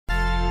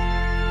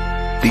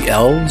The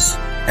Elves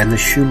and the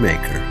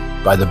Shoemaker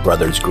by the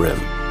Brothers Grimm.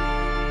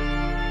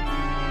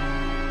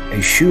 A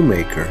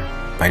shoemaker,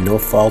 by no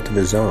fault of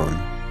his own,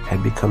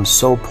 had become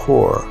so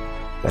poor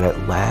that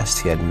at last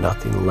he had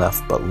nothing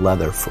left but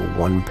leather for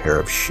one pair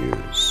of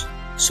shoes.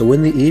 So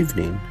in the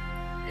evening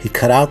he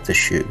cut out the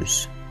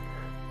shoes,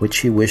 which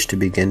he wished to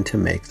begin to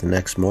make the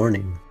next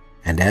morning.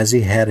 And as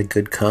he had a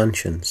good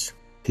conscience,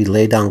 he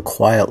lay down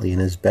quietly in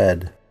his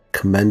bed,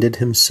 commended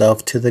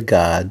himself to the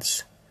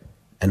gods,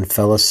 and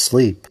fell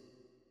asleep.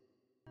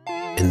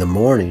 In the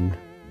morning,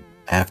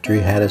 after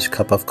he had his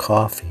cup of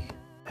coffee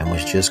and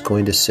was just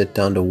going to sit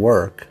down to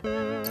work,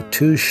 the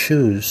two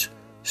shoes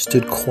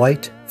stood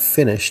quite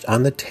finished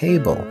on the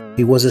table.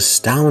 He was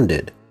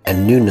astounded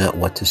and knew not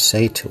what to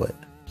say to it.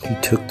 He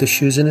took the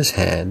shoes in his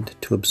hand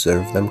to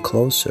observe them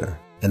closer,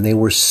 and they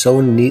were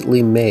so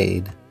neatly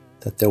made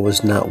that there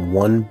was not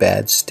one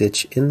bad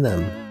stitch in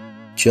them,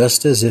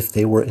 just as if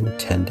they were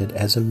intended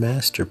as a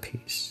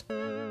masterpiece.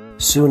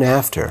 Soon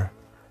after,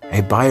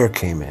 a buyer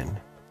came in,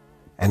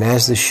 and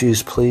as the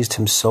shoes pleased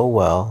him so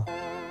well,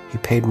 he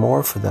paid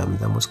more for them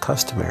than was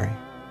customary.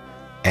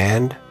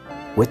 And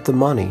with the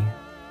money,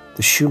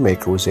 the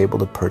shoemaker was able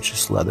to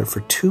purchase leather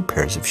for 2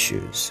 pairs of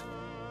shoes.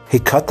 He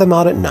cut them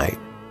out at night,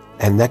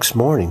 and next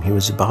morning he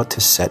was about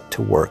to set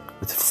to work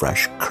with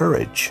fresh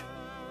courage.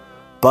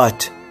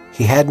 But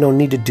he had no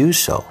need to do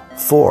so,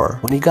 for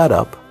when he got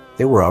up,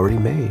 they were already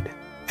made.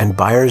 And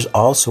buyers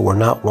also were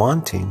not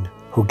wanting,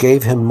 who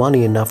gave him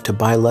money enough to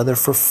buy leather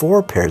for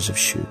 4 pairs of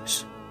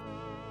shoes.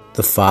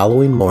 The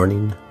following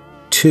morning,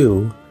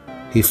 too,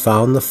 he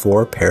found the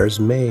 4 pairs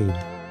made,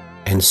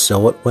 and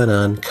so it went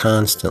on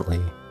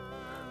constantly.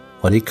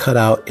 What he cut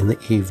out in the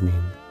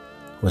evening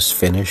was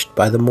finished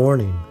by the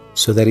morning,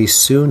 so that he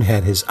soon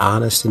had his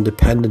honest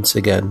independence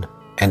again,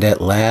 and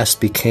at last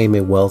became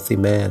a wealthy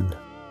man.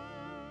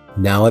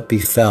 Now it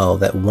befell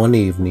that one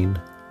evening,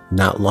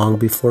 not long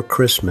before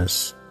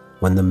Christmas,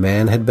 when the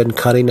man had been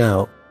cutting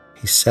out,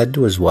 he said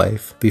to his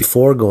wife,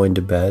 before going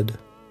to bed,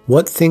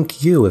 "What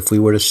think you if we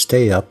were to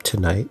stay up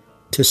tonight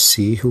to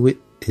see who it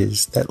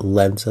is that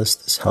lends us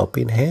this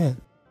helping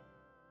hand?"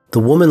 The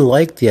woman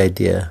liked the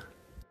idea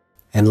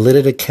and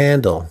lit a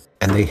candle,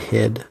 and they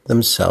hid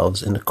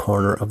themselves in a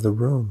corner of the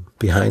room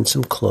behind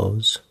some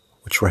clothes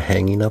which were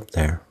hanging up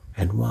there,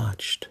 and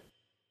watched.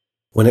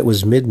 When it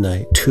was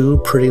midnight, 2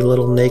 pretty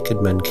little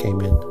naked men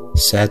came in,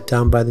 sat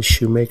down by the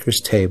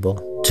shoemaker's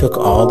table, took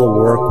all the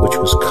work which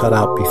was cut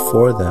out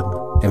before them,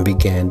 and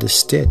began to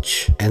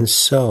stitch and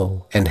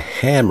sew and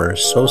hammer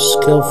so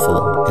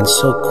skillfully and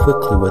so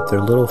quickly with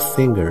their little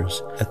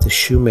fingers that the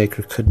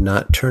shoemaker could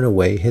not turn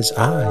away his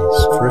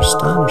eyes for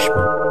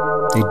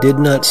astonishment. They did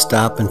not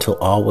stop until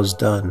all was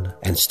done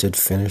and stood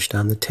finished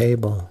on the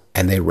table,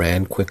 and they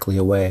ran quickly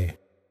away.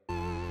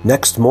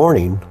 Next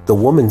morning, the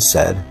woman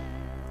said,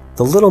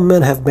 "The little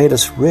men have made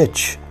us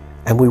rich,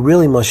 and we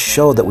really must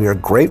show that we are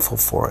grateful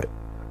for it.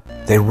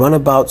 They run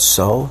about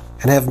so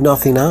and have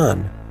nothing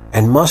on,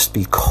 and must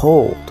be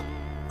cold.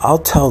 I'll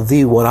tell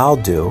thee what I'll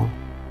do.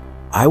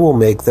 I will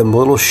make them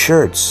little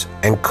shirts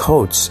and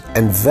coats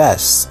and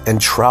vests and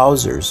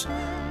trousers,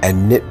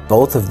 and knit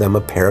both of them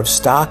a pair of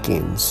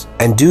stockings.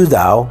 And do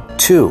thou,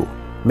 too,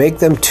 make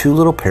them 2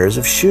 little pairs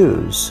of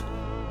shoes."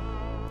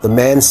 The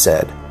man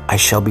said, "I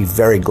shall be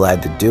very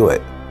glad to do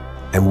it."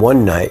 And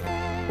one night,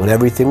 when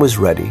everything was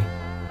ready,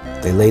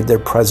 they laid their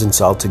presents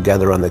all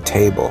together on the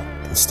table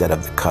instead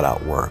of the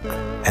cut-out work,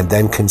 and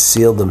then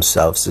concealed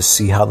themselves to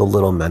see how the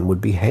little men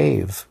would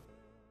behave.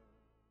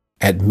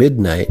 At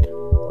midnight,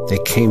 they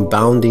came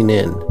bounding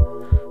in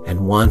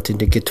and wanted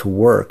to get to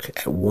work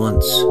at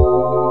once.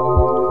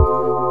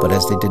 But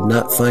as they did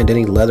not find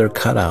any leather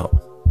cut out,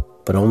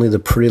 but only the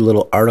pretty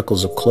little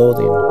articles of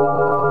clothing,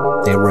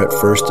 they were at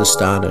first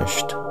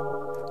astonished,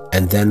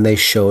 and then they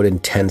showed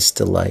intense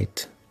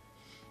delight.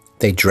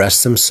 They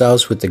dressed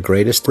themselves with the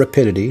greatest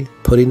rapidity,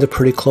 putting the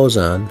pretty clothes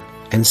on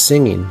and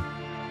singing,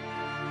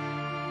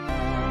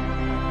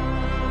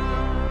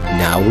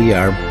 "Now we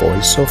are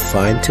boys so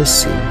fine to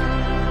see,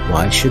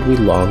 why should we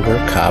longer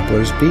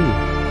cobblers be?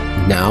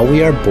 Now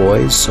we are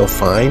boys so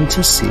fine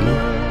to see,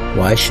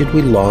 why should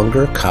we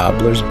longer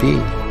cobblers be?"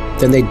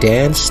 Then they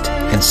danced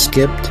and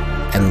skipped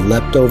and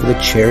leapt over the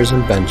chairs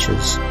and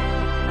benches.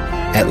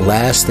 At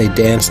last they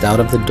danced out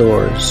of the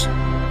doors.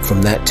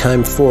 From that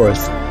time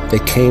forth they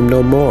came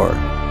no more,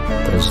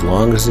 but as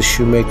long as the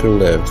shoemaker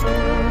lived,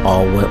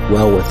 all went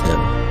well with him,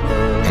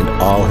 and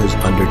all his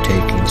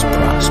undertakings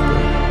prospered.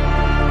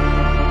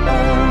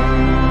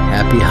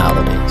 Happy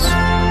Holidays.